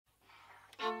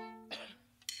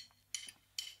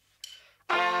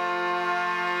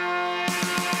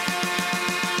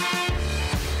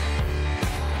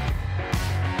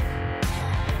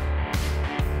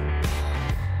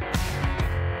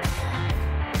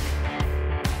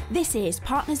This is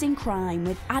Partners in Crime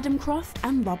with Adam Croft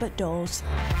and Robert Dawes.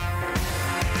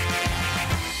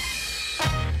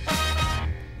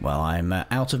 Well, I'm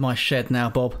out of my shed now,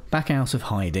 Bob. Back out of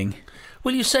hiding.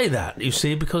 Well, you say that, you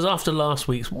see, because after last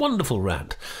week's wonderful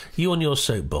rant, you on your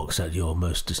soapbox at your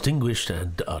most distinguished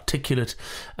and articulate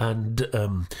and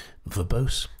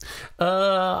verbose.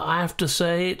 I have to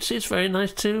say it's very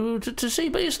nice to see,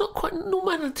 but it's not quite.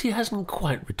 Normality hasn't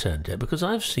quite returned yet, because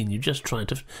I've seen you just trying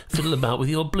to fiddle about with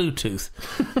your Bluetooth,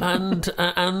 and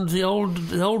the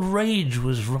old rage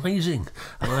was rising,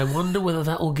 and I wonder whether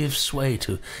that will give sway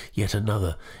to yet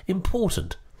another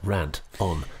important rant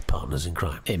on Partners in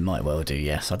Crime. It might well do,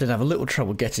 yes. I did have a little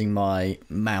trouble getting my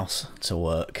mouse to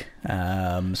work,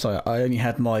 so I only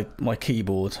had my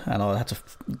keyboard, and I had to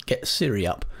get Siri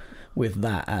up with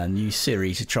that and use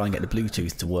Siri to try and get the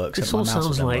Bluetooth to work. This all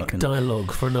sounds like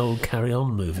dialogue for an old Carry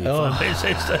On movie.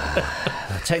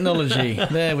 Technology.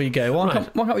 There we go. Why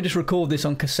can't we just record this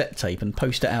on cassette tape and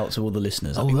post it out to all the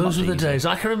listeners? Oh, those were the days.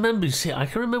 I can remember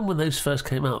when those first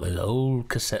came out, those old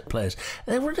cassette players.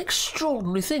 They were an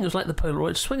extraordinary thing. It was like the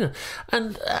Polaroid Swinger.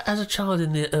 And as a child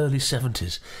in the early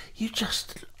 70s,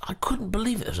 I couldn't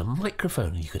believe it. There was a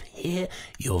microphone and you could hear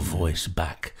your voice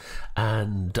back.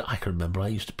 And I can remember I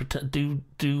used to do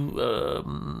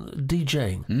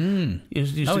DJing.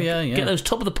 Used to get those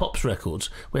Top of the Pops records.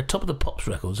 We had Top of the Pops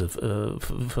records for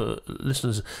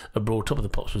listeners abroad. Top of the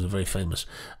Pops was a very famous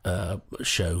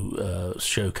show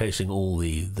showcasing all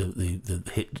the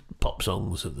hit pop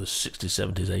songs of the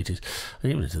 60s, 70s, 80s,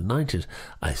 and even into the 90s,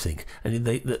 I think. And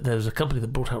there was a company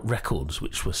that brought out records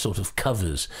which were sort of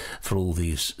covers for all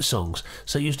these songs.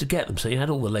 So you used to get them. So you had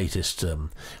all the latest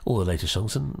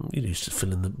songs, and you used to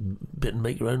fill in the bit and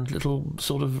make your own little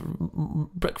sort of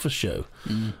breakfast show.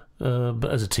 But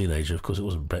as a teenager, of course, it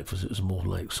wasn't breakfast. It was more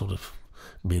like sort of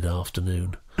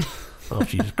mid-afternoon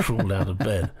after you crawled out of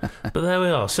bed. But there we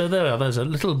are. So there we are. There's a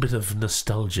little bit of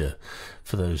nostalgia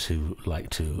for those who like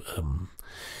to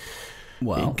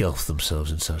engulf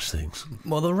themselves in such things.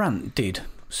 Well, the rant did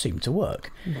seem to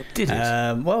work. Did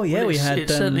it? Well, yeah, we had. It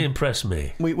certainly impressed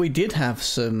me. We did have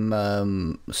some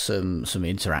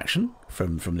interaction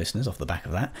from listeners off the back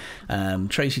of that.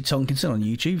 Tracy Tonkinson on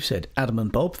YouTube said, Adam and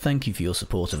Bob, thank you for your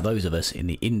support of those of us in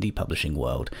the indie publishing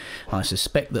world. I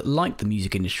suspect that, like the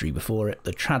music industry before it,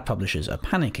 the trad publishers are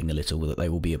panicking a little that they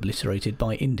will be obliterated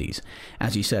by indies.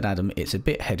 As you said, Adam, it's a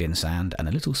bit head in sand and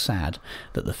a little sad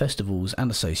that the festivals and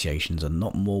associations are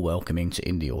not more welcoming to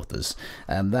indie authors.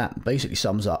 That basically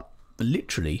sums up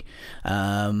literally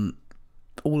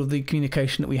all of the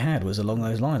communication that we had was along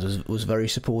those lines, was very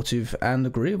supportive and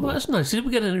agreeable. Well, that's nice. Did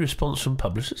we get any response from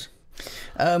publishers?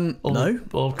 No.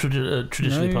 Or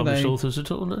traditionally published authors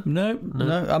at all? No.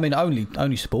 I mean,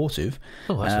 only supportive.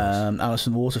 Oh, that's nice.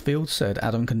 Alison Waterfield said,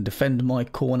 Adam can defend my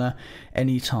corner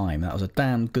any time. That was a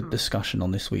damn good discussion on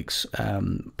this week's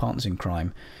Partners in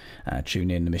Crime. Tune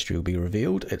in, the mystery will be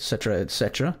revealed, etc,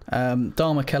 etc.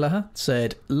 Dharma Kelleher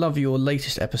said, love your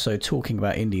latest episode talking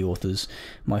about indie authors.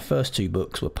 My first 2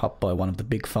 books were pubbed by one of the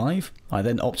big 5. I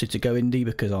then opted to go indie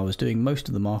because I was doing most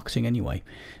of the marketing anyway,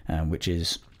 which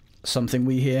is something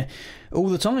we hear all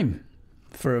the time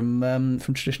from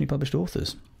traditionally published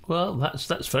authors. Well,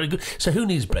 that's very good. So who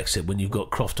needs Brexit when you've got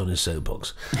Croft on his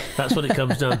soapbox? That's what it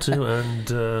comes down to, and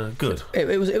good.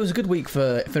 It was a good week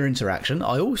for interaction.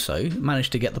 I also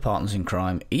managed to get the Partners in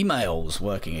Crime emails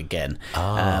working again,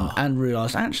 and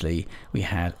realised actually we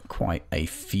had quite a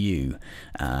few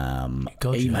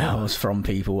emails from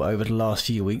people over the last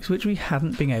few weeks which we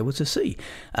hadn't been able to see.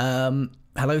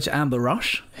 Hello to Amber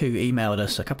Rush, who emailed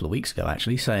us a couple of weeks ago,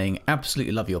 actually, saying,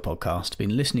 absolutely love your podcast.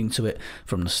 Been listening to it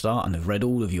from the start and have read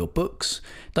all of your books.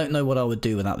 Don't know what I would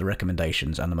do without the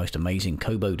recommendations and the most amazing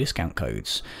Kobo discount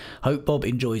codes. Hope Bob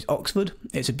enjoys Oxford.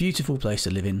 It's a beautiful place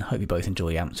to live in. Hope you both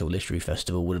enjoy the Ampthill Literary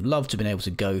Festival. Would have loved to have been able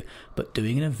to go, but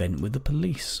doing an event with the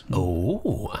police.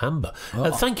 Oh, Amber.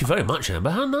 Thank you very much,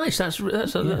 Amber. How nice. That's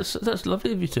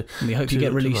lovely of you to... We hope you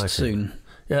get released soon.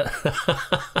 Yeah.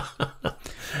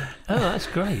 Oh, that's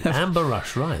great. Amber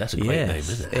Rush, right. That's a great name,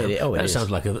 isn't it? That sounds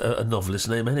like a novelist's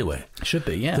name anyway. Should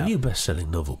be, yeah. The new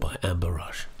best-selling novel by Amber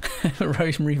Rush.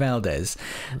 Rosemary Valdez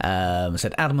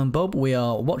said, Adam and Bob, we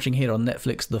are watching here on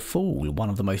Netflix The Fall, one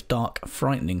of the most dark,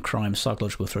 frightening crime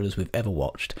psychological thrillers we've ever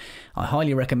watched. I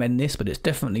highly recommend this, but it's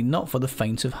definitely not for the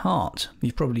faint of heart.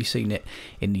 You've probably seen it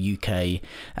in the UK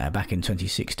back in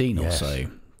 2016 or so.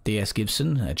 D.S.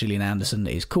 Gibson, Gillian Anderson,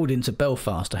 is called into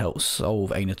Belfast to help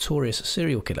solve a notorious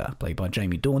serial killer, played by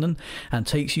Jamie Dornan, and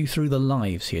takes you through the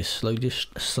lives he has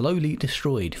slowly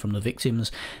destroyed, from the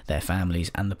victims, their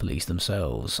families, and the police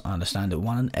themselves. I understand it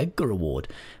won an Edgar Award.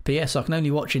 P.S. I can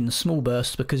only watch in small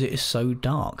bursts because it is so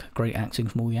dark. Great acting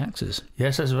from all the actors.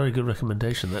 Yes, that's a very good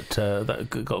recommendation. That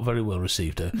got very well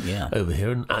received over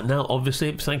here. And now,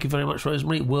 obviously, thank you very much,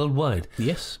 Rosemary, worldwide.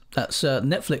 Yes, that's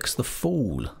Netflix The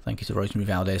Fall. Thank you to Rosemary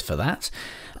Valdez for that.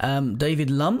 David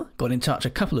Lum got in touch a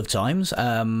couple of times.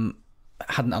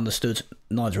 Hadn't understood,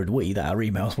 neither had we, that our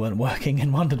emails weren't working,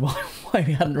 and wondered why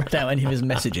we hadn't read out any of his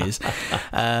messages. We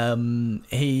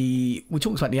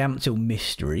talked about the Ampthill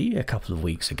mystery a couple of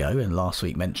weeks ago, and last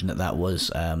week mentioned that was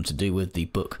to do with the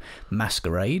book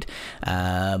Masquerade,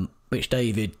 which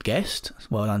David guessed.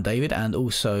 Well done, David. And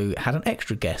also had an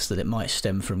extra guess that it might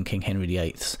stem from King Henry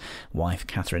VIII's wife,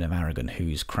 Catherine of Aragon,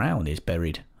 whose crown is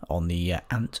buried on the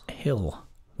Ant Hill,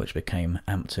 which became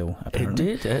Ampthill, apparently.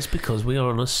 It did. That's because we are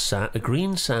on a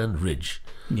green sand ridge.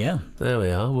 Yeah. There we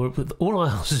are. All our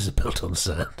houses are built on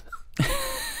sand.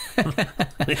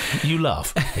 You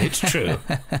laugh. It's true.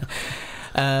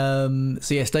 So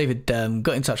yes, David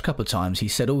got in touch a couple of times. He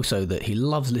said also that he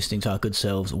loves listening to our good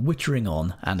selves wittering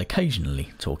on and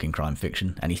occasionally talking crime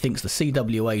fiction, and he thinks the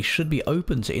CWA should be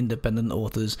open to independent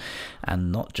authors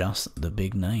and not just the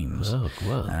big names. Oh,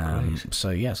 wow.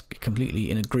 So yes,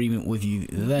 completely in agreement with you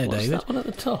there, What's David. That one at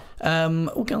the top?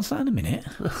 We'll get on to that in a minute.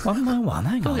 One by one,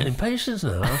 hang on. Getting impatient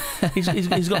now.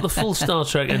 He's got the full Star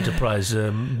Trek Enterprise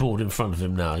board in front of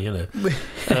him now, you know.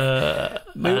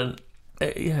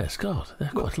 And yes, God, there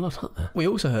are quite a lot, aren't there? We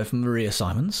also heard from Maria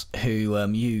Simons, who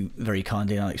you very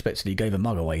kindly and unexpectedly gave a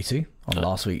mug away to on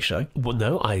last week's show. Well,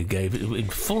 no, I gave it in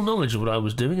full knowledge of what I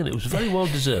was doing, and it was very well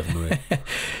deserved, Maria.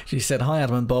 She said, "Hi,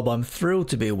 Adam and Bob. I'm thrilled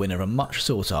to be a winner of a much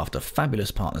sought after, fabulous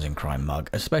Partners in Crime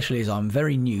mug, especially as I'm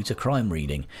very new to crime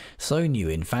reading. So new,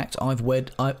 in fact, I've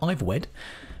read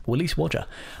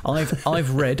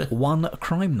one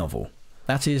crime novel.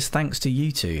 That is thanks to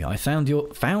you two. I found.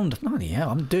 Bloody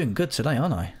hell, I'm doing good today,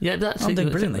 aren't I? Yeah, that's I'm doing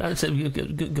brilliantly. That's it. You've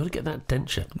got to get that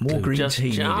denture. More green tea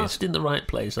needed. Just in the right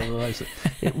place, otherwise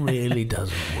it really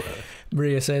doesn't work.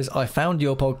 Maria says, I found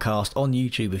your podcast on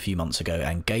YouTube a few months ago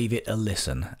and gave it a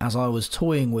listen, as I was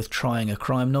toying with trying a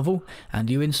crime novel, and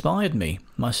you inspired me.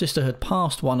 My sister had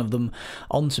passed one of them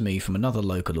on to me from another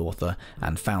local author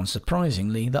and found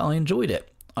surprisingly that I enjoyed it.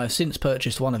 I've since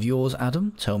purchased one of yours,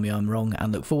 Adam, tell me I'm wrong,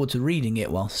 and look forward to reading it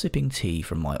while sipping tea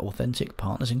from my authentic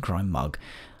Partners in Crime mug.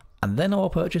 And then I'll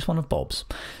purchase one of Bob's.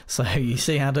 So you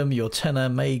see, Adam, your tenor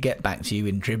may get back to you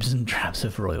in dribs and drabs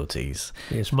of royalties."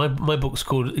 Yes, my book's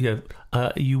called You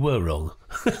Were Wrong.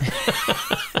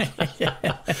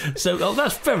 So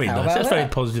that's very nice. That's very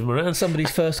positive, Maria. And somebody's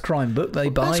first crime book they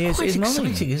buy is exciting, mine,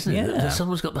 isn't it? Yeah.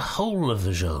 Someone's got the whole of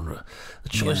the genre, the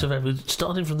choice of everything,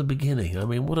 starting from the beginning. I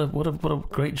mean, what a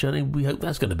great journey. We hope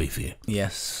that's going to be for you.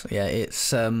 Yes, yeah,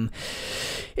 it's an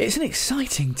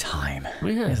exciting time,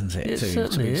 isn't it?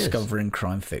 To be discovering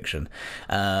crime fiction.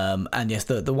 And yes,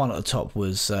 the one at the top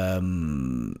was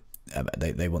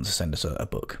they want to send us a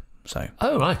book. So.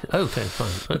 Oh right, okay,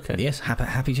 fine, okay. Yes,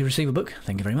 happy to receive a book.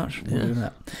 Thank you very much. We'll do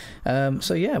that.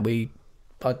 So yeah, I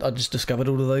just discovered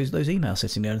all of those emails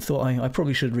sitting there and thought I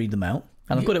probably should read them out.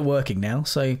 And I've got it working now,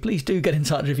 so please do get in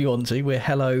touch if you want to. We're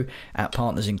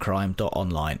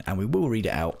hello@partnersincrime.online, and we will read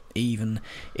it out, even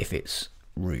if it's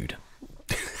rude.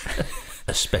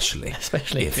 Especially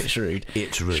if it's rude.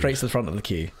 It's rude. Straight to the front of the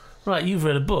queue. Right, you've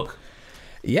read a book.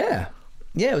 Yeah.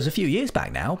 Yeah, it was a few years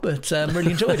back now, but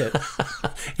really enjoyed it.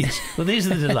 Yes. Well, these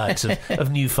are the delights of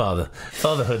new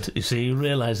fatherhood. You see, you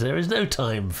realise there is no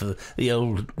time for the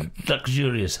old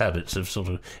luxurious habits of sort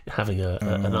of having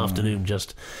an afternoon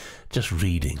just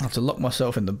reading. I have to lock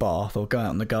myself in the bath or go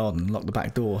out in the garden and lock the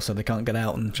back door so they can't get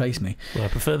out and chase me. Well, I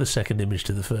prefer the second image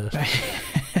to the first.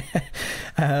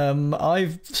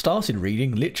 I've started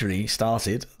reading, literally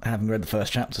started, having read the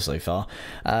first chapter so far.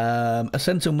 A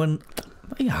Sentiment...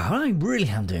 Yeah, I really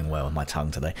am doing well with my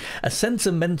tongue today. A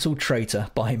Sentimental Traitor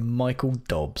by Michael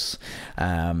Dobbs.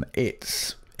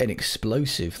 It's an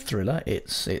explosive thriller.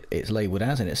 It's labelled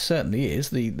as, and it certainly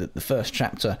is. The first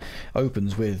chapter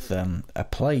opens with a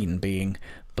plane being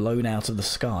blown out of the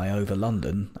sky over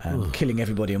London, killing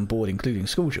everybody on board, including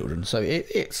schoolchildren. So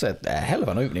it's a hell of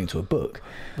an opening to a book.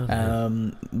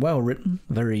 Well written,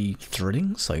 very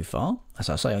thrilling so far. As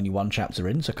I say, only one chapter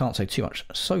in, so I can't say too much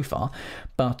so far.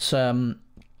 But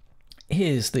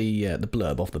here's the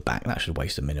blurb off the back. That should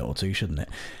waste a minute or two, shouldn't it?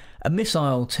 A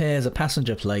missile tears a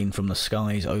passenger plane from the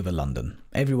skies over London.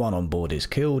 Everyone on board is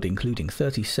killed, including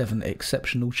 37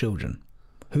 exceptional children.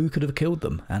 Who could have killed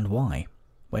them, and why?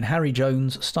 When Harry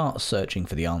Jones starts searching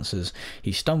for the answers,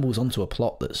 he stumbles onto a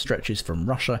plot that stretches from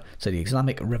Russia to the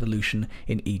Islamic Revolution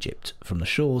in Egypt, from the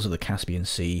shores of the Caspian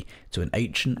Sea to an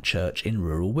ancient church in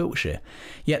rural Wiltshire.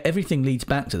 Yet everything leads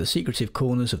back to the secretive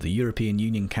corners of the European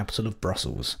Union capital of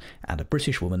Brussels, and a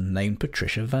British woman named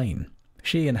Patricia Vane.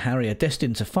 She and Harry are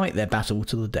destined to fight their battle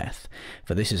to the death,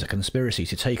 for this is a conspiracy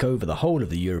to take over the whole of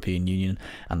the European Union,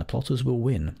 and the plotters will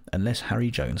win unless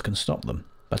Harry Jones can stop them.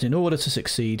 But in order to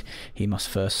succeed, he must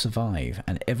first survive,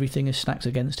 and everything is stacked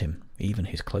against him, even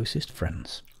his closest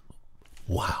friends.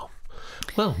 Wow.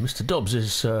 Well, Mr. Dobbs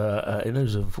is he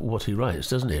knows of what he writes,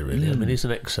 doesn't he, really? I mean, he's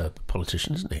an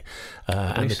ex-politician, isn't he?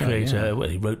 And the creator, well,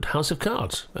 he wrote House of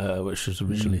Cards, which was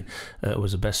originally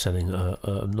was a best-selling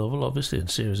novel, obviously, and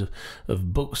series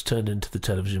of books turned into the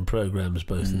television programmes,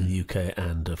 both in the UK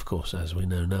and, of course, as we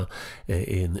know now,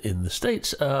 in the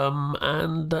States,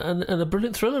 and a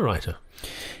brilliant thriller writer.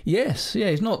 Yes,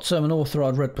 yeah, he's not an author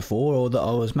I'd read before or that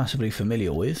I was massively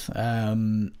familiar with.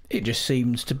 It just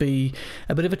seems to be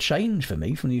a bit of a change for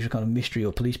me from the usual kind of mystery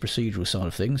or police procedural side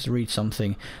of things to read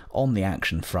something on the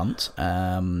action front.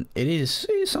 It is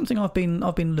something I've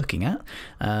been looking at.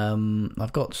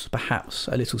 I've got perhaps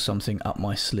a little something up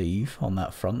my sleeve on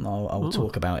that front. I will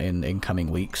talk about in coming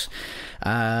weeks.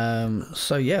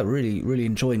 So yeah, really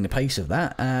enjoying the pace of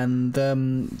that, and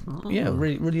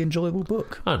really enjoyable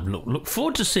book. I look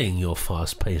forward to seeing your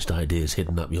fast-paced ideas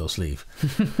hidden up your sleeve.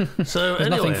 So there's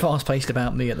nothing fast-paced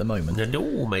about me at the moment.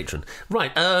 No, matron.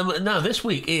 Right. Now this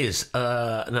week is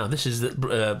this is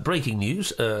the breaking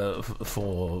news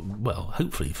for, well,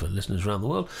 hopefully for listeners around the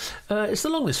world. It's the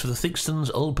long list for the Theakston's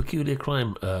Old Peculiar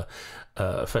Crime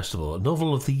Festival,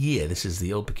 Novel of the Year. This is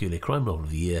the Old Peculiar Crime Novel of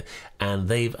the Year, and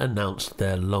they've announced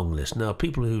their long list. Now,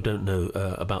 people who don't know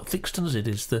about Theakston's, it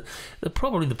is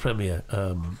probably the premier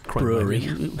crime brewery.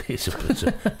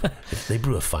 They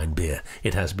brew a fine beer,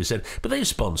 it has to be said, but they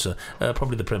sponsor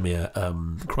probably the premier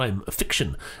crime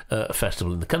fiction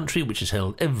festival in the country, which is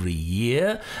held every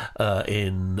year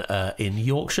in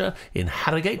Yorkshire, in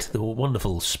Harrogate, the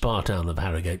wonderful spa town of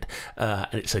Harrogate, and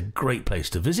it's a great place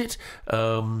to visit.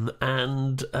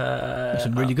 And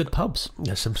some really good pubs.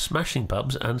 Yeah, some smashing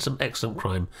pubs and some excellent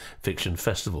crime fiction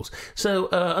festivals. So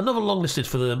another long listed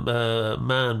for the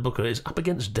Man Booker is up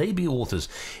against debut authors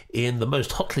in the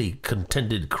most hotly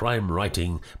contended crime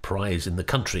writing prize in the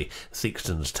country,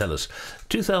 Theakston's tell us.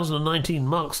 2019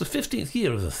 marks the 15th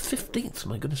year of the 15th,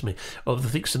 my goodness me, of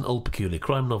the Theakston Old Peculiar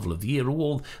Crime Novel of the Year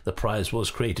award. The prize was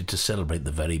created to celebrate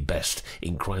the very best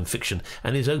in crime fiction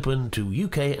and is open to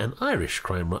UK and Irish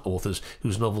crime authors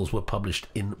whose novels were published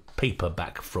in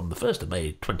paperback from the 1st of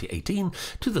May 2018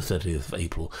 to the 30th of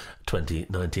April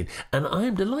 2019. And I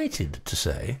am delighted to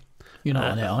say... You're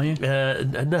not on it, are you?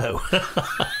 No.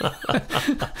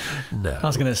 No. I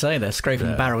was going to say they're scraping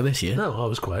the barrel this year. No, I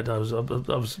was quite. I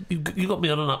was. You got me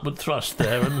on an upward thrust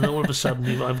there, and all of a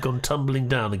sudden I've gone tumbling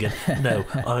down again. No,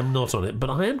 I'm not on it. But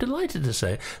I am delighted to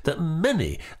say that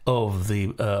many of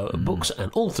the books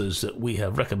and authors that we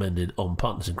have recommended on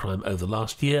Partners in Crime over the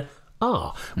last year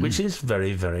which is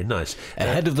very, very nice.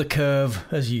 Ahead of the curve,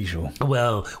 as usual.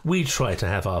 Well, we try to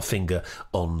have our finger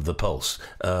on the pulse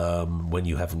when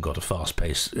you haven't got a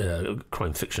fast-paced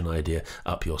crime fiction idea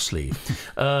up your sleeve.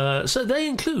 So they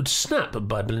include Snap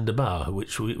by Belinda Bauer,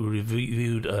 which we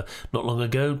reviewed not long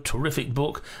ago. Terrific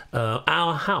book.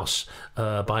 Our House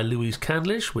by Louise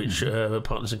Candlish, which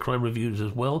Partners in Crime reviewed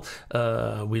as well.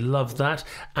 We love that.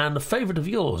 And a favourite of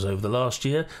yours over the last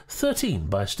year, 13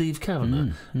 by Steve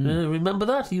Kavanagh. Remember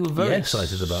that? You were very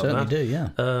excited about that. Certainly do, yeah.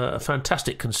 A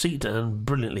fantastic conceit and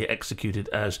brilliantly executed,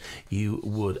 as you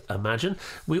would imagine.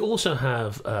 We also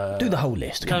have... do the whole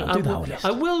list. Do the whole list.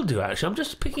 I will do, actually. I'm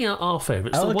just picking out our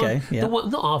favourites.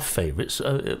 Not our favourites,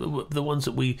 the ones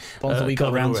that we... ones that we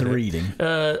got around to reading.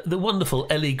 The wonderful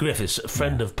Ellie Griffiths, a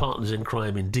friend of Partners in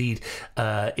Crime indeed,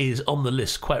 is on the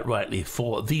list, quite rightly,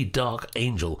 for The Dark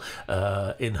Angel,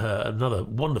 in her another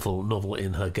wonderful novel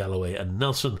in her Galloway and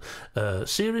Nelson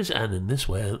series, and in this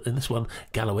one,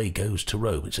 Galloway Goes to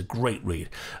Rome. It's a great read.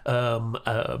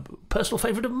 Personal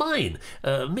favourite of mine,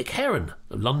 Mick Herron,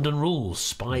 London Rules,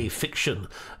 spy fiction,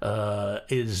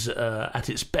 is at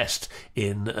its best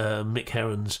in Mick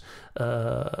Herron's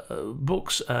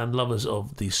books, and lovers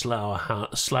of the Slough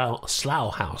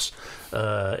House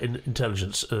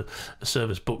intelligence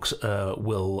service books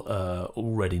will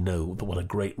already know what a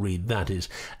great read that is,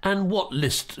 and what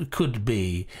list could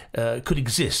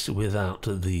exist without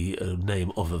the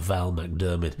name of Val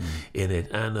McDermid in it,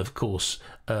 and of course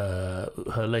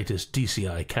her latest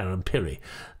DCI Karen Pirie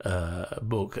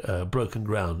book, Broken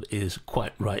Ground, is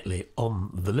quite rightly on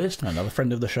the list. Another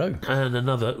friend of the show. And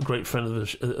another great friend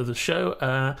of the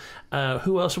show.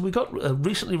 Who else have we got?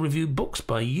 Recently reviewed books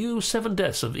by you. 7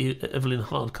 Deaths of Evelyn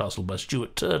Hardcastle by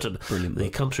Stuart Turton. Brilliant The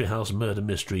book. Country House murder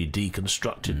mystery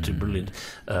deconstructed to brilliant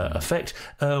effect.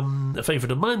 A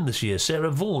favourite of mine this year,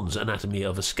 Sarah Vaughan's Anatomy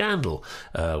of a Scandal.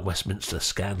 Westminster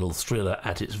scandal thriller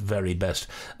at its very best.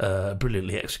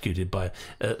 Brilliantly executed by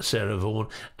Sarah Vaughan.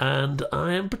 And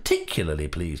I am particularly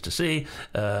pleased to see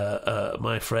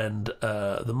my friend,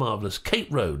 the marvellous Kate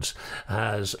Rhodes,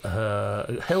 has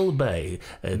her Hell Bay,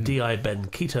 D.I. Ben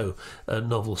Keto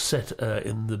novel set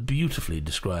in the beautifully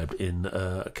described in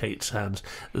Kate's hands,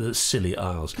 the Scilly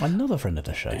Isles. Another friend of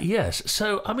the show. Yes,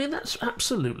 so I mean that's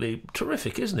absolutely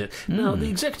terrific, isn't it? Now the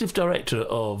executive director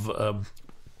of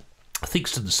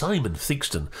Theakston, Simon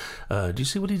Theakston, do you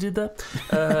see what he did there?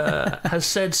 Has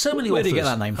said so many Where authors... did he get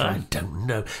that name from? I don't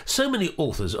know. So many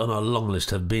authors on our long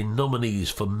list have been nominees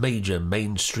for major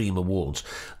mainstream awards.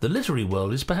 The literary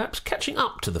world is perhaps catching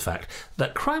up to the fact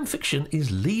that crime fiction is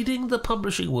leading the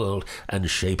publishing world and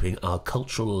shaping our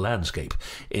cultural landscape.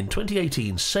 In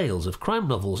 2018, sales of crime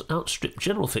novels outstripped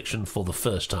general fiction for the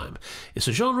first time. It's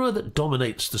a genre that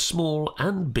dominates the small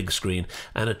and big screen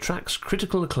and attracts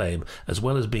critical acclaim, as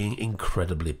well as being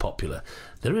incredibly popular.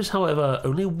 There is, however,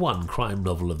 only one crime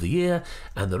novel of the year,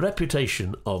 and the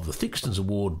reputation of the Theakston's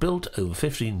Award, built over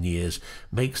 15 years,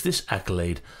 makes this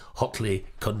accolade hotly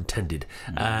contended.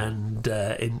 And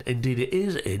indeed it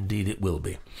is, indeed it will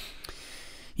be.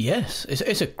 Yes,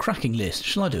 it's a cracking list.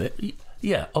 Shall I do it?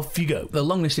 Yeah, off you go. The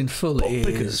long list in full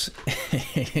is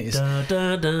Da,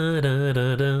 da, da, da,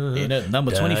 da, da. in at number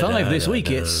 25 this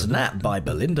week. It's Snap by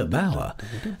Belinda Bauer,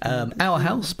 Our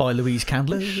House by Louise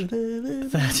Candlish,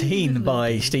 13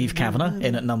 by Steve Kavanagh,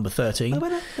 in at number 13,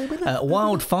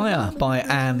 Wildfire by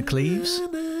Anne Cleves,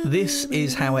 This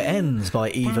Is How It Ends by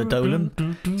Eva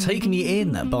Dolan, Taking You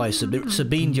In by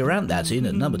Sabine Durant, that's in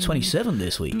at number 27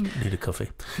 this week, Need a coffee.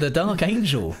 The Dark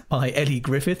Angel by Ellie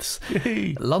Griffiths,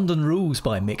 London Rules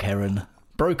by Mick Herron,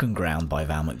 Broken Ground by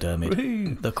Val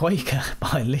McDermid, The Quaker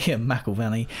by Liam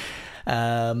McIlvanney,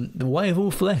 The Way of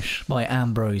All Flesh by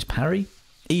Ambrose Parry,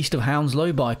 East of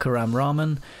Hounslow by Karam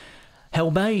Rahman, Hell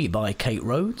Bay by Kate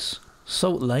Rhodes,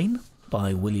 Salt Lane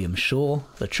by William Shaw,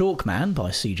 The Chalk Man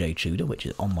by C.J. Tudor, which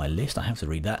is on my list, I have to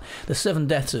read that, The 7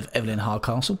 Deaths of Evelyn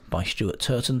Hardcastle by Stuart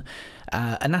Turton,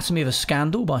 Anatomy of a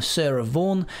Scandal by Sarah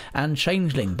Vaughan, and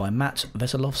Changeling by Matt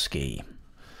Veselovsky.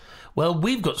 Well,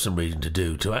 we've got some reading to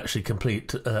do to actually complete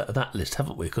that list,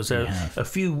 haven't we? Because there are a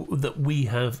few that we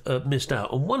have missed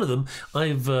out. And one of them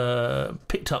I've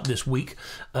picked up this week,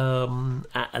 and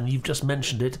you've just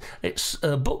mentioned it. It's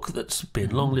a book that's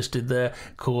been long-listed there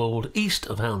called East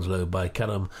of Hounslow by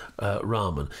Karam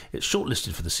Rahman. It's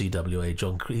shortlisted for the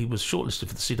CWA he was shortlisted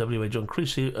for the CWA John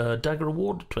Creasy Dagger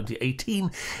Award 2018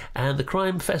 and the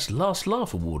Crime Fest Last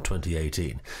Laugh Award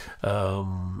 2018.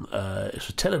 It's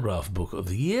a Telegraph Book of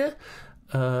the Year.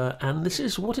 And this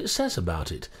is what it says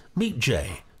about it. Meet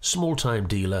Jay, small-time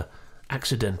dealer,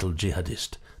 accidental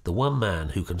jihadist, the one man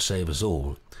who can save us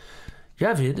all.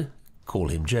 Javid, call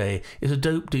him Jay, is a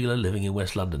dope dealer living in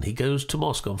West London. He goes to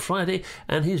mosque on Friday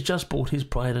and he's just bought his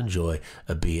pride and joy,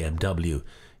 a BMW.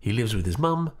 He lives with his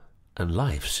mum and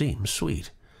life seems sweet.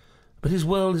 But his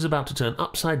world is about to turn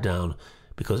upside down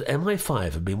because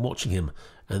MI5 have been watching him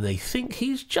and they think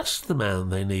he's just the man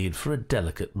they need for a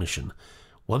delicate mission.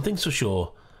 One thing's for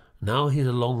sure, now he's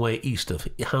a long way east of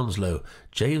Hounslow,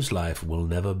 Jay's life will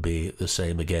never be the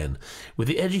same again. With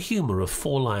the edgy humour of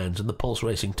Four Lions and the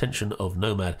pulse-racing tension of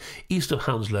Nomad, East of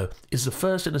Hounslow is the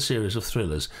first in a series of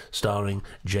thrillers starring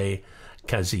Jay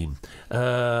Kazim.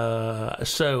 So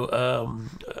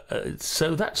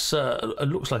that's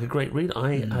looks like a great read.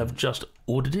 I have just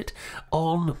ordered it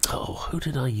on... Oh, who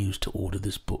did I use to order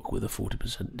this book with a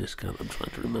 40% discount? I'm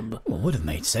trying to remember. What would have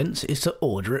made sense is to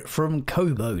order it from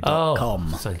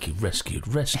Kobo.com. Oh, thank you. Rescued.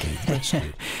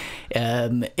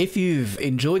 If you've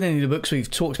enjoyed any of the books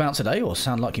we've talked about today, or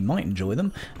sound like you might enjoy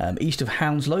them, East of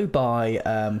Hounslow by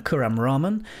Karam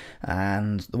Rahman,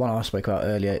 and the one I spoke about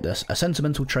earlier, A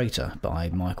Sentimental Traitor by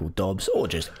Michael Dobbs, or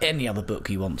just any other book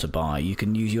you want to buy, you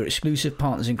can use your exclusive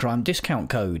Partners in Crime discount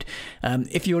code.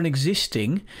 If you're an existing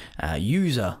existing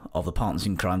user of the Partners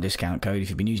in Crime discount code, if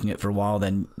you've been using it for a while,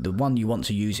 then the one you want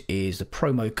to use is the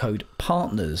promo code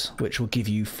PARTNERS, which will give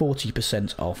you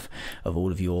 40% off of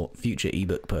all of your future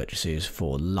ebook purchases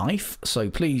for life. So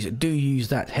please do use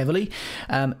that heavily.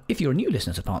 If you're a new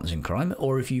listener to Partners in Crime,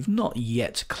 or if you've not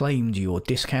yet claimed your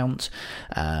discount,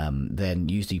 then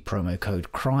use the promo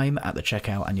code CRIME at the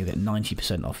checkout and you'll get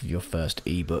 90% off of your first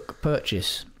ebook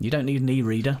purchase. You don't need an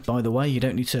e-reader, by the way. You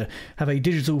don't need to have a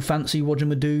digital fancy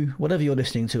whajamadoo, whatever you're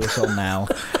listening to us on now.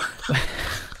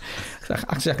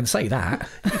 Actually, I can say that.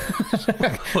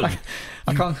 Well,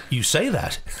 I can't. You say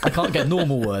that. I can't get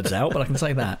normal words out, but I can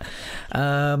say that.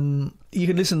 You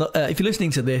can listen. If you're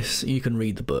listening to this, you can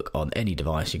read the book on any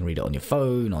device. You can read it on your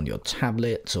phone, on your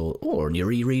tablet, or on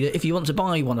your e-reader. If you want to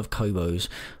buy one of Kobo's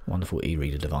wonderful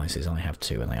e-reader devices, I have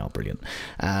two, and they are brilliant.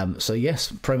 So yes,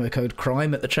 promo code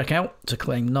CRIME at the checkout to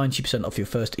claim 90% off your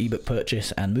first ebook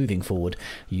purchase, and moving forward,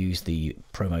 use the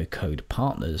promo code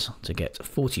PARTNERS to get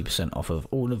 40% off of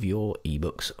all of your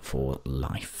ebooks for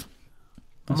life.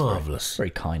 That's marvellous. Very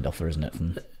kind offer, isn't it,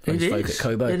 from those folk at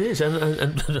Kobo? It is, and I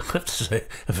have to say,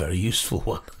 a very useful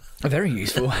one. A very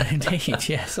useful one indeed,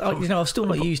 yes. I've still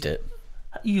not used it.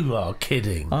 You are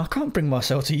kidding. I can't bring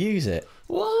myself to use it.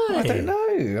 Why? I don't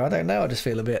know. I just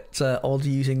feel a bit odd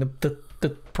using the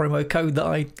promo code that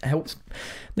I helped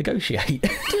negotiate.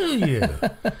 Do you?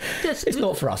 Yes, it's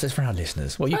not for us, it's for our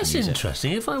listeners. Well, That's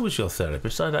interesting. If I was your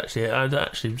therapist, I'd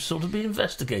actually sort of be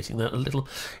investigating that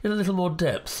in a little more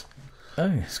depth. Oh,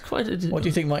 it's quite. What do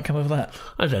you think might come of that?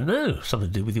 I don't know. Something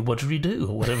to do with your whaddly-do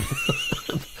or whatever.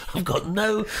 I've got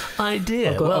no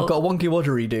idea. I've got a wonky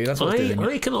whaddly-do. That's what's doing it.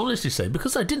 I can honestly say,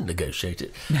 because I didn't negotiate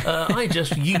it, I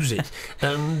just use it,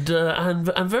 and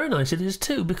very nice it is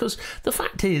too. Because the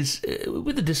fact is,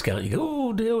 with the discount, you go,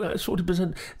 oh dear,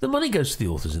 40%. The money goes to the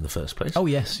authors in the first place. Oh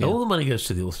yes, yeah. All the money goes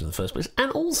to the authors in the first place,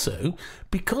 and also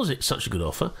because it's such a good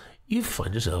offer, you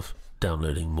find yourself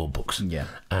downloading more books,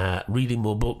 reading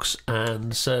more books,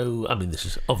 and so this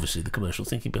is obviously the commercial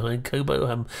thinking behind Kobo.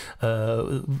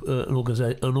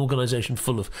 An organisation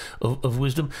full of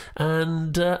wisdom,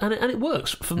 and it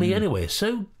works for me anyway.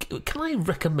 So can I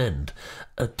recommend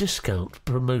a discount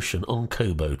promotion on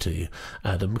Kobo to you,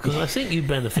 Adam? Because I think you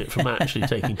benefit from actually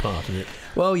taking part in it.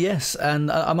 Well, yes,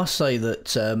 and I must say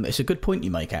that it's a good point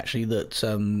you make, actually, that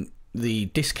the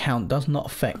discount does not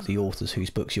affect the authors whose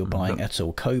books you're buying at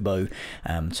all. Kobo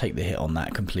take the hit on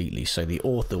that completely, so the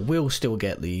author will still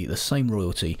get the same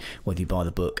royalty whether you buy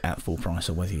the book at full price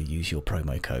or whether you use your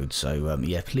promo code. So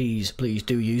please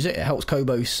do use it. It helps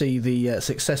Kobo see the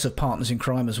success of Partners in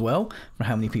Crime as well, for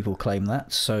how many people claim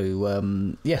that.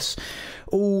 So yes,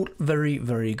 all very,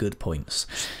 very good points.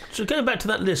 So going back to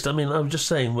that list, I was just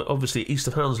saying, obviously East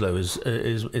of Hounslow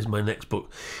is my next book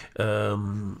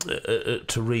to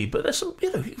read, but there's some,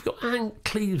 you've got Anne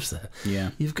Cleves there. Yeah.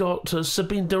 You've got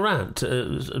Sabine Durant,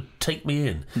 Take Me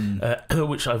In,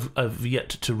 which I've yet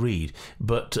to read,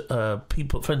 but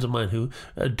friends of mine who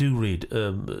do read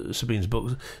Sabine's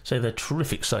books say they're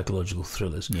terrific psychological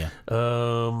thrillers. Yeah.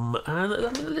 And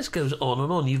the list goes on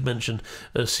and on. You've mentioned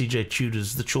C.J.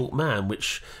 Tudor's The Chalk Man,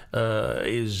 which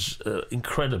is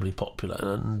incredibly popular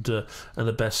and a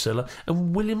bestseller,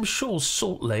 and William Shaw's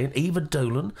Salt Lane, Eva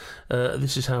Dolan,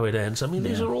 This Is How It Ends.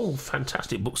 These are all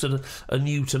fantastic books that are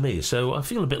new to me, so I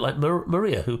feel a bit like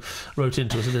Maria, who wrote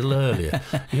into us a little earlier.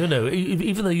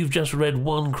 Even though you've just read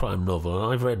one crime novel,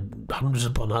 and I've read hundreds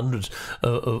upon hundreds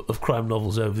of crime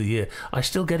novels over the year, I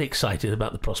still get excited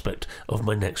about the prospect of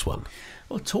my next one.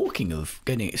 Well, talking of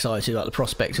getting excited about the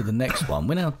prospect of the next one,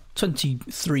 we're now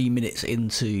 23 minutes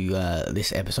into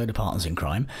this episode of Partners in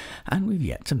Crime, and we've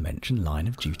yet to mention Line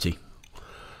of Duty.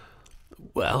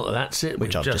 Well, that's it.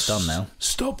 Which I've just done now.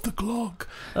 Stop the clock.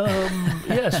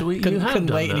 Yes, couldn't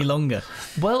wait any longer.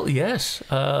 Well, yes.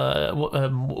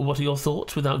 What are your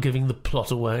thoughts without giving the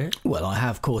plot away? Well, I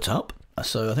have caught up.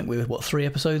 So I think we're 3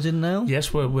 episodes in now.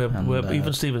 Yes, we're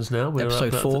even Stevens now. We're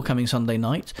episode 4 coming Sunday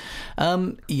night.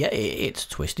 It's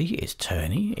twisty, it's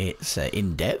turny, it's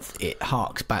in depth. It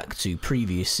harks back to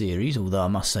previous series. Although I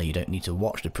must say you don't need to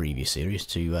watch the previous series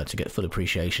to get full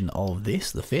appreciation of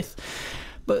this, the 5th.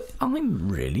 But I'm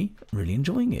really, really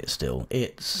enjoying it still.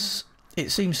 It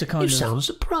seems to kind of... You sound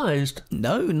surprised.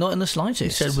 No, not in the slightest. You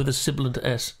said with a sibilant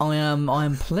S. I am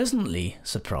pleasantly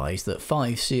surprised that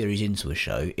 5 series into a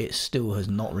show, it still has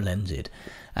not relented,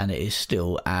 and it is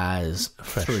still as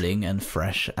thrilling and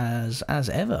fresh as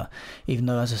ever. Even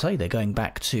though, as I say, they're going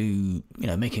back to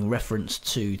making reference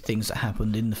to things that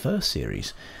happened in the first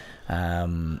series.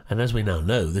 And as we now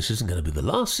know, this isn't going to be the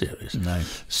last series. No.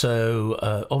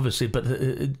 So, obviously, but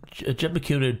Jed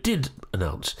Mercurio did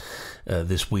announce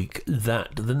this week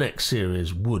that the next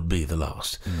series would be the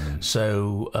last.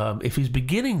 So, if he's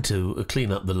beginning to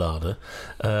clean up the larder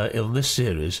in this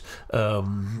series,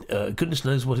 goodness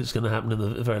knows what is going to happen in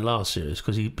the very last series,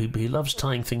 because he loves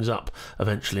tying things up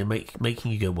eventually and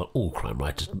making you go, well, all crime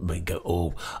writers may go,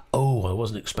 oh, I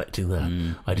wasn't expecting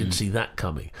that. I didn't see that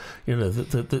coming. You know,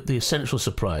 the essential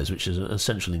surprise, which is an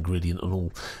essential ingredient on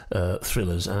all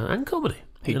thrillers and comedy.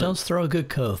 He does throw a good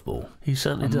curveball. He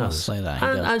certainly does. I must say that.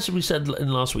 And as we said in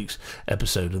last week's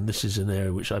episode, and this is an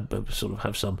area which I sort of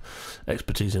have some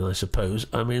expertise in, I suppose,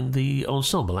 I mean, the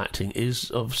ensemble acting is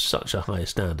of such a high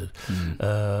standard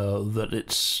that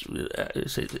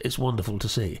it's wonderful to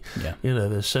see. Yeah. You know,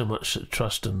 there's so much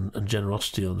trust and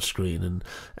generosity on screen,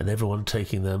 and everyone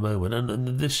taking their moment.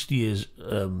 And this year's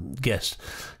guest,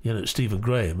 you know, Stephen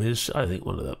Graham, is, I think,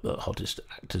 one of the hottest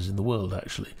actors in the world,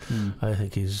 actually. I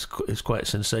think he's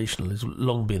quite sensational. He's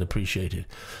long been appreciated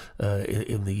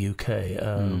in the UK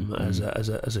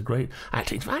as a great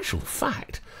actor. In actual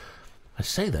fact, I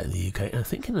say that in the UK, and I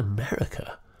think in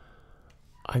America,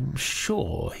 I'm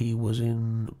sure he was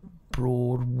in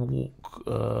Broadwalk.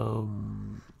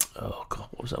 Oh God,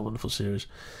 what was that wonderful series?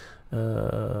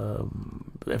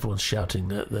 Everyone's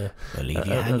shouting at the. I'll leave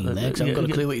you hanging there, 'cause I haven't got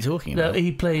a clue what you're talking about. No,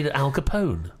 he played Al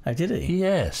Capone. Oh, did he?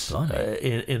 Yes,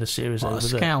 in a series over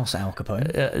there. Scouse Al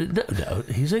Capone. No,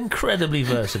 he's incredibly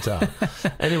versatile.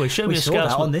 Anyway, show me a saw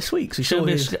Scouse that on this week's. Show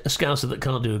me a Scouser that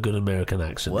can't do a good American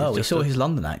accent. Well, we saw his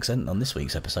London accent on this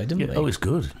week's episode, didn't we? Oh, he's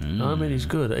good. I mean, he's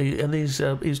good, and he's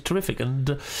terrific. And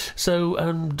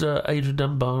Adrian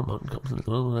Dunbar,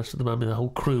 the rest of them, I mean, the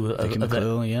whole crew. And I think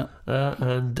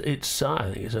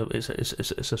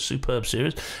it's a superb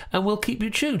series, and we'll keep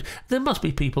you tuned. There must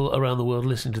be people around the world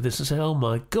listening to this and say, "Oh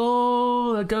my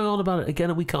God, they're going on about it again,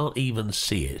 and we can't even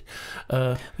see it."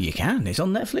 You can. It's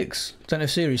on Netflix. Don't know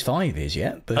if Series 5 is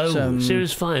yet, but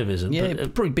Series 5 isn't. Yeah,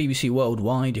 probably BBC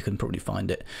Worldwide. You can probably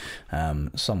find it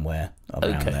somewhere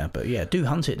around there. But yeah, do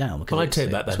hunt it down. Well, I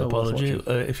take back that apology.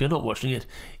 If you're not watching it,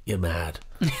 you're mad.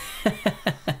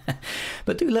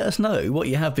 But do let us know what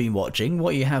you have been watching,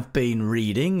 what you have been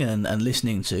reading and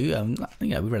listening to.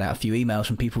 We read out a few emails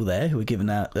from people there who are giving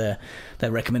out their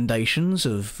recommendations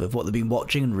of what they've been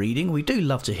watching and reading. We do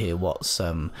love to hear what's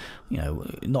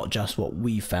not just what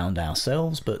we found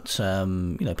ourselves, but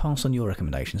pass on your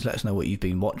recommendations. Let us know what you've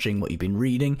been watching, what you've been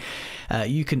reading.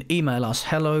 You can email us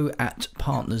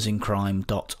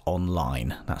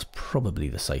hello@partnersincrime.online. That's probably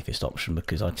the safest option,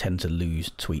 because I tend to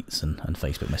lose tweets and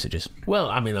Facebook messages. Well,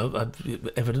 I mean, I've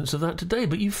evidence of that today,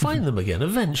 but you find them again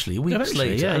eventually, weeks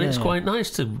later, and it's quite nice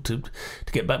to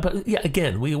get back. But yeah,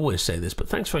 again, we always say this, but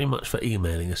thanks very much for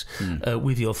emailing us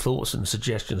with your thoughts and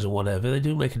suggestions and whatever. They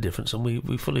do make a difference, and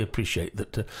we fully appreciate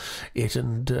that it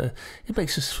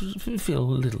makes us feel a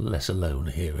little less alone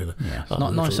here. It's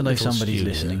not nice to know somebody's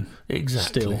listening.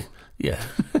 Exactly. Still. Yeah.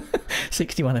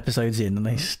 61 episodes in, and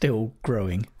they're still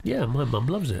growing. Yeah, my mum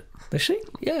loves it. Does she?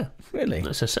 Yeah. Really?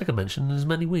 That's her second mention in as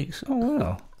many weeks. Oh,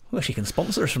 wow. Well, she can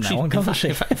sponsor us from now on, can't she?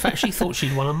 In fact, she thought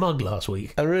she'd won a mug last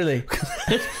week. Oh, really?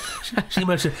 She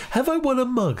mentioned, have I won a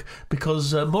mug?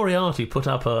 Because Moriarty put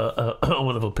up a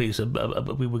wonderful piece.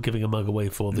 We were giving a mug away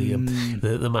for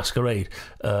the masquerade.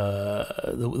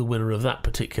 The winner of that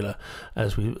particular,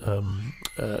 as we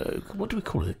what do we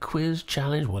call it? Quiz,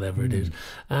 challenge, whatever it is.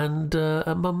 And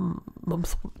Mum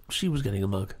thought she was getting a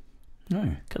mug.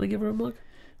 No. Can I give her a mug?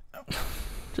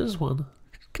 Just one.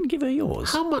 Can you give her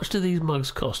yours? How much do these mugs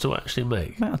cost to actually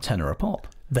make? About £10 a pop.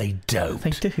 They don't. They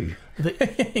do.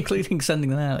 Including sending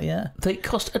them out, yeah. They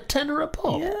cost £10 a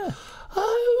pop? Yeah.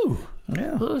 Oh.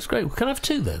 Yeah. Well, that's great. Can I have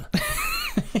two then?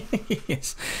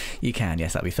 Yes, you can.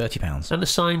 Yes, that'd be £30. And a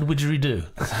signed widgeridoo.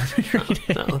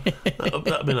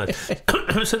 That'd be nice.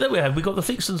 So there we have. We got the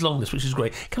Theakston's long list, which is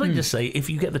great. Can I just say, if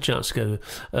you get the chance to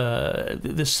go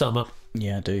this summer,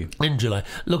 yeah, I do. In July,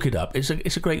 look it up. It's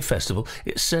a great festival.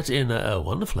 It's set in a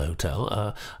wonderful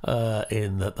hotel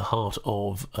in the heart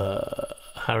of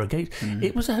Harrogate.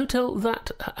 It was a hotel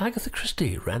that Agatha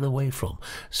Christie ran away from.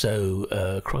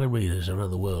 So crime readers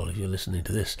around the world, if you're listening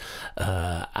to this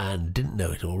and didn't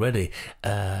know it already,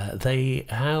 they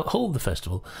hold the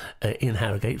festival in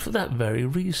Harrogate for that very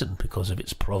reason, because of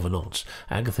its provenance.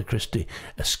 Agatha Christie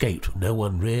escaped. No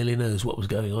one really knows what was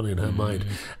going on in her mind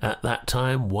at that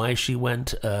time, why she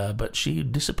went, but she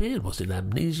disappeared. Was it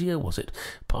amnesia? Was it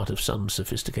part of some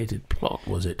sophisticated plot?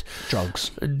 Was it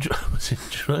drugs? Was it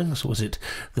drugs? Was it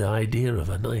the idea of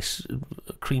a nice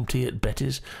cream tea at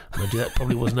Betty's? Mind you, that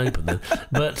probably wasn't open then.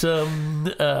 But or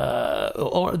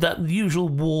that usual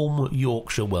warm Yorkshire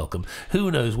Yorkshire welcome. Who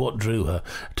knows what drew her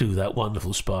to that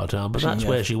wonderful spa town, but that's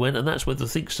where she went, and that's where the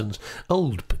Theakston's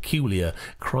old peculiar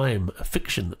crime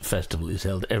fiction festival is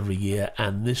held every year,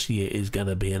 and this year is going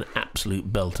to be an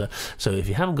absolute belter. So if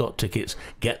you haven't got tickets,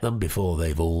 get them before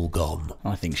they've all gone.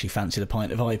 I think she fancied a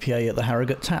pint of IPA at the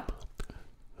Harrogate Tap.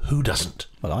 Who doesn't?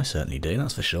 Well, I certainly do,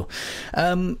 that's for sure.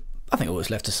 I think all that's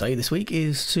left to say this week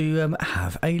is to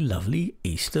have a lovely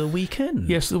Easter weekend.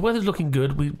 Yes, the weather's looking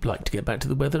good. We'd like to get back to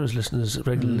the weather, as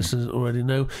regular listeners already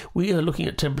know. We are looking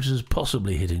at temperatures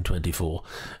possibly hitting 24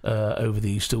 over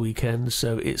the Easter weekend,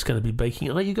 so it's going to be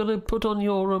baking. Are you going to put on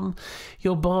your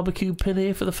barbecue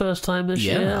pinny for the first time this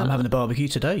year? Yeah, I'm having a barbecue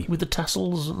today. With the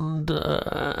tassels and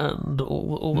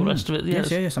all the rest of it?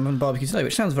 Yes, I'm having a barbecue today,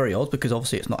 which sounds very odd because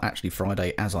obviously it's not actually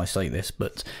Friday as I say this,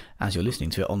 but as you're listening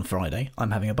to it on Friday,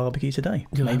 I'm having a barbecue today.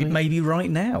 Maybe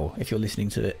right now, if you're listening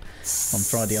to it on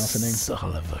Friday afternoon.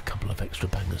 I'll have a couple of extra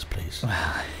bangers, please.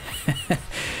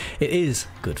 It is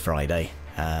Good Friday,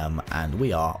 and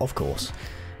we are, of course,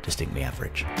 distinctly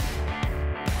average.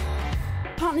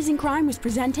 Partners in Crime was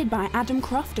presented by Adam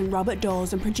Croft and Robert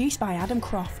Dawes and produced by Adam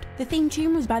Croft. The theme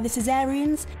tune was by the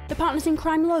Caesareans. The Partners in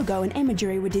Crime logo and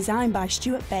imagery were designed by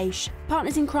Stuart Beisch.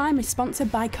 Partners in Crime is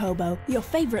sponsored by Kobo, your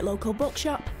favourite local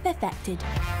bookshop, perfected.